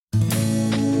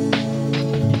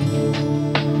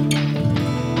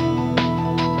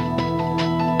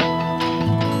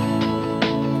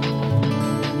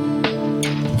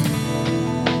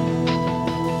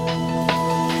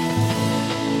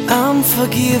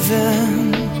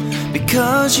forgiven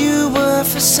because you were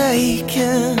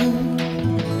forsaken.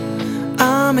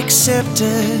 I'm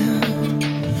accepted,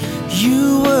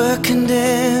 you were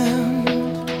condemned.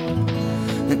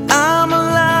 And I'm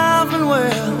alive and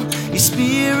well, your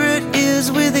spirit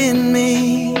is within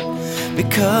me,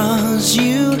 because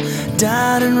you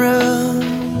died and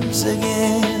rose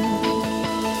again.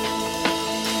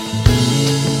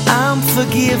 I'm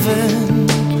forgiven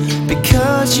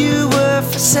because you were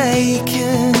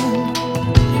forsaken.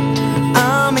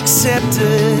 I'm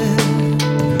accepted,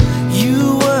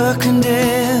 you were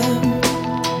condemned.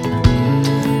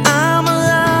 I'm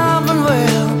alive and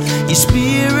well, your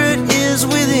spirit is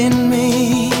within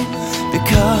me,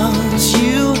 because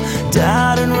you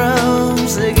died and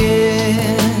rose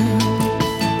again.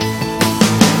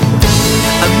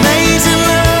 Amazing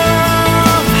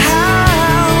love,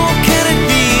 how can it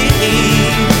be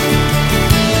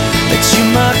that you,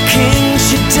 my King,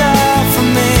 should die for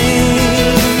me?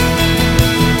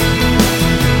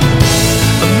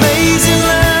 Amazing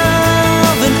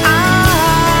love, and I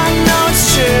know it's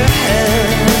true,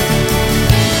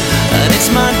 and it's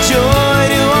my joy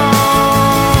to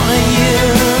honor you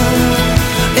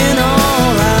in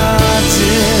all I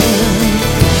do,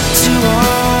 to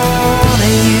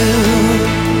honor you.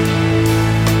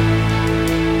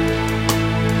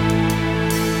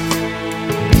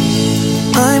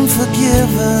 I'm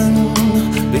forgiven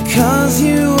because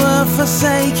you were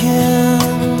forsaken.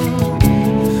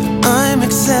 I'm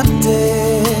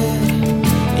accepted,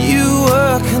 you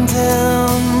were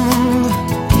condemned.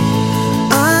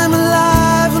 I'm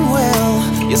alive and well,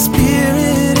 your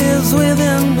spirit is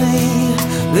within me,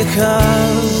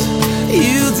 because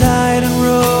you died and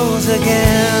rose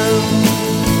again.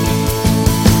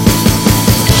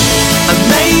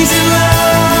 Amazing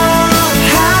love,